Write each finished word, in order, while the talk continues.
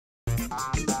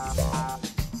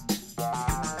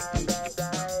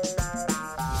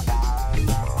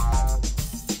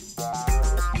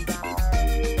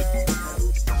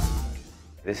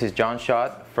This is John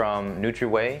Schott from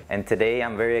Nutriway, and today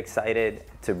I'm very excited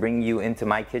to bring you into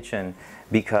my kitchen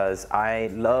because I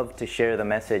love to share the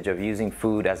message of using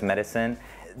food as medicine.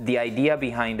 The idea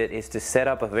behind it is to set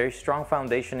up a very strong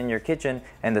foundation in your kitchen,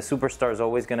 and the superstar is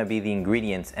always going to be the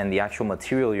ingredients and the actual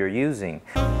material you're using.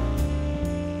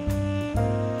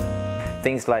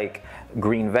 Things like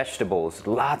green vegetables,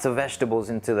 lots of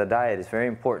vegetables into the diet is very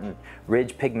important.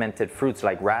 Rich pigmented fruits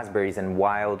like raspberries and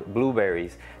wild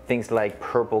blueberries. Things like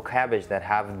purple cabbage that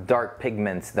have dark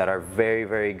pigments that are very,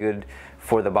 very good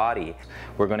for the body.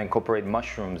 We're going to incorporate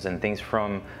mushrooms and things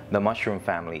from the mushroom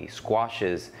family,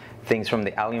 squashes, things from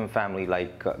the allium family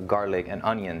like garlic and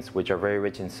onions, which are very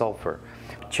rich in sulfur.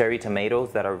 Cherry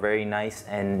tomatoes that are very nice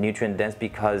and nutrient dense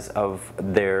because of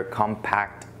their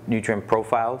compact nutrient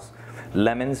profiles.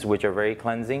 Lemons, which are very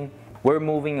cleansing. We're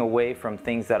moving away from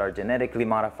things that are genetically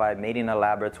modified, made in a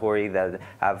laboratory, that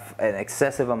have an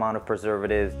excessive amount of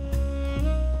preservatives.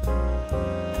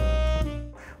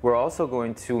 We're also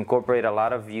going to incorporate a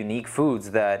lot of unique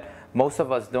foods that most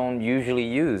of us don't usually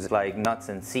use, like nuts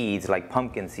and seeds, like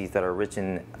pumpkin seeds that are rich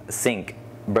in zinc,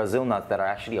 Brazil nuts that are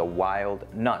actually a wild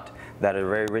nut that are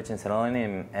very rich in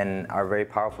selenium and are very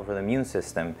powerful for the immune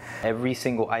system. Every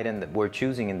single item that we're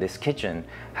choosing in this kitchen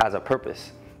has a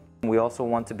purpose. We also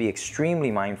want to be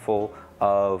extremely mindful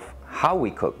of how we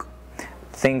cook.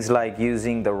 Things like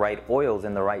using the right oils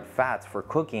and the right fats for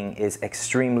cooking is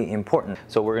extremely important.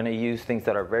 So we're going to use things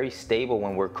that are very stable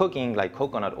when we're cooking, like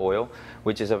coconut oil,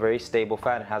 which is a very stable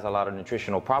fat, has a lot of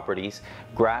nutritional properties.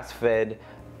 Grass-fed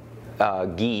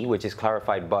ghee, which is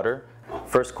clarified butter.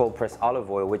 First cold pressed olive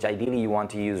oil, which ideally you want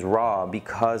to use raw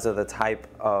because of the type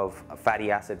of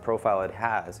fatty acid profile it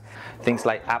has. Things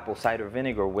like apple cider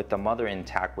vinegar with the mother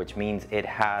intact, which means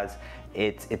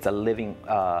it's a living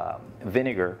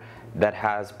vinegar that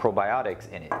has probiotics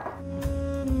in it.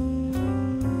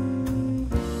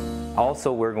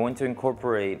 Also, we're going to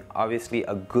incorporate obviously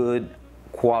a good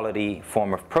quality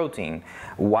form of protein.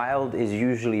 Wild is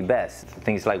usually best.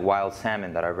 Things like wild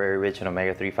salmon that are very rich in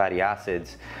omega-3 fatty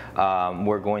acids.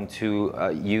 We're going to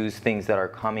use things that are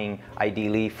coming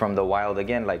ideally from the wild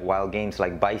again, like wild games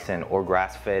like bison or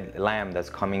grass-fed lamb that's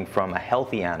coming from a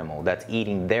healthy animal that's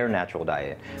eating their natural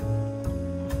diet.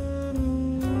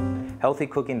 Healthy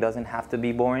cooking doesn't have to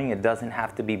be boring, it doesn't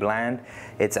have to be bland.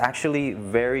 It's actually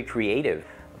very creative,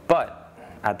 but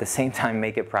at the same time,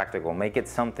 make it practical. Make it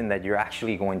something that you're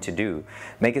actually going to do.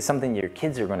 Make it something your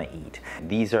kids are going to eat.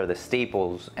 These are the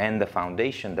staples and the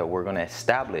foundation that we're going to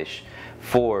establish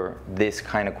for this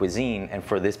kind of cuisine and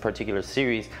for this particular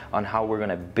series on how we're going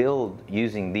to build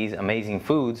using these amazing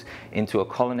foods into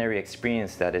a culinary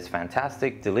experience that is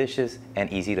fantastic, delicious,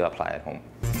 and easy to apply at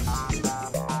home.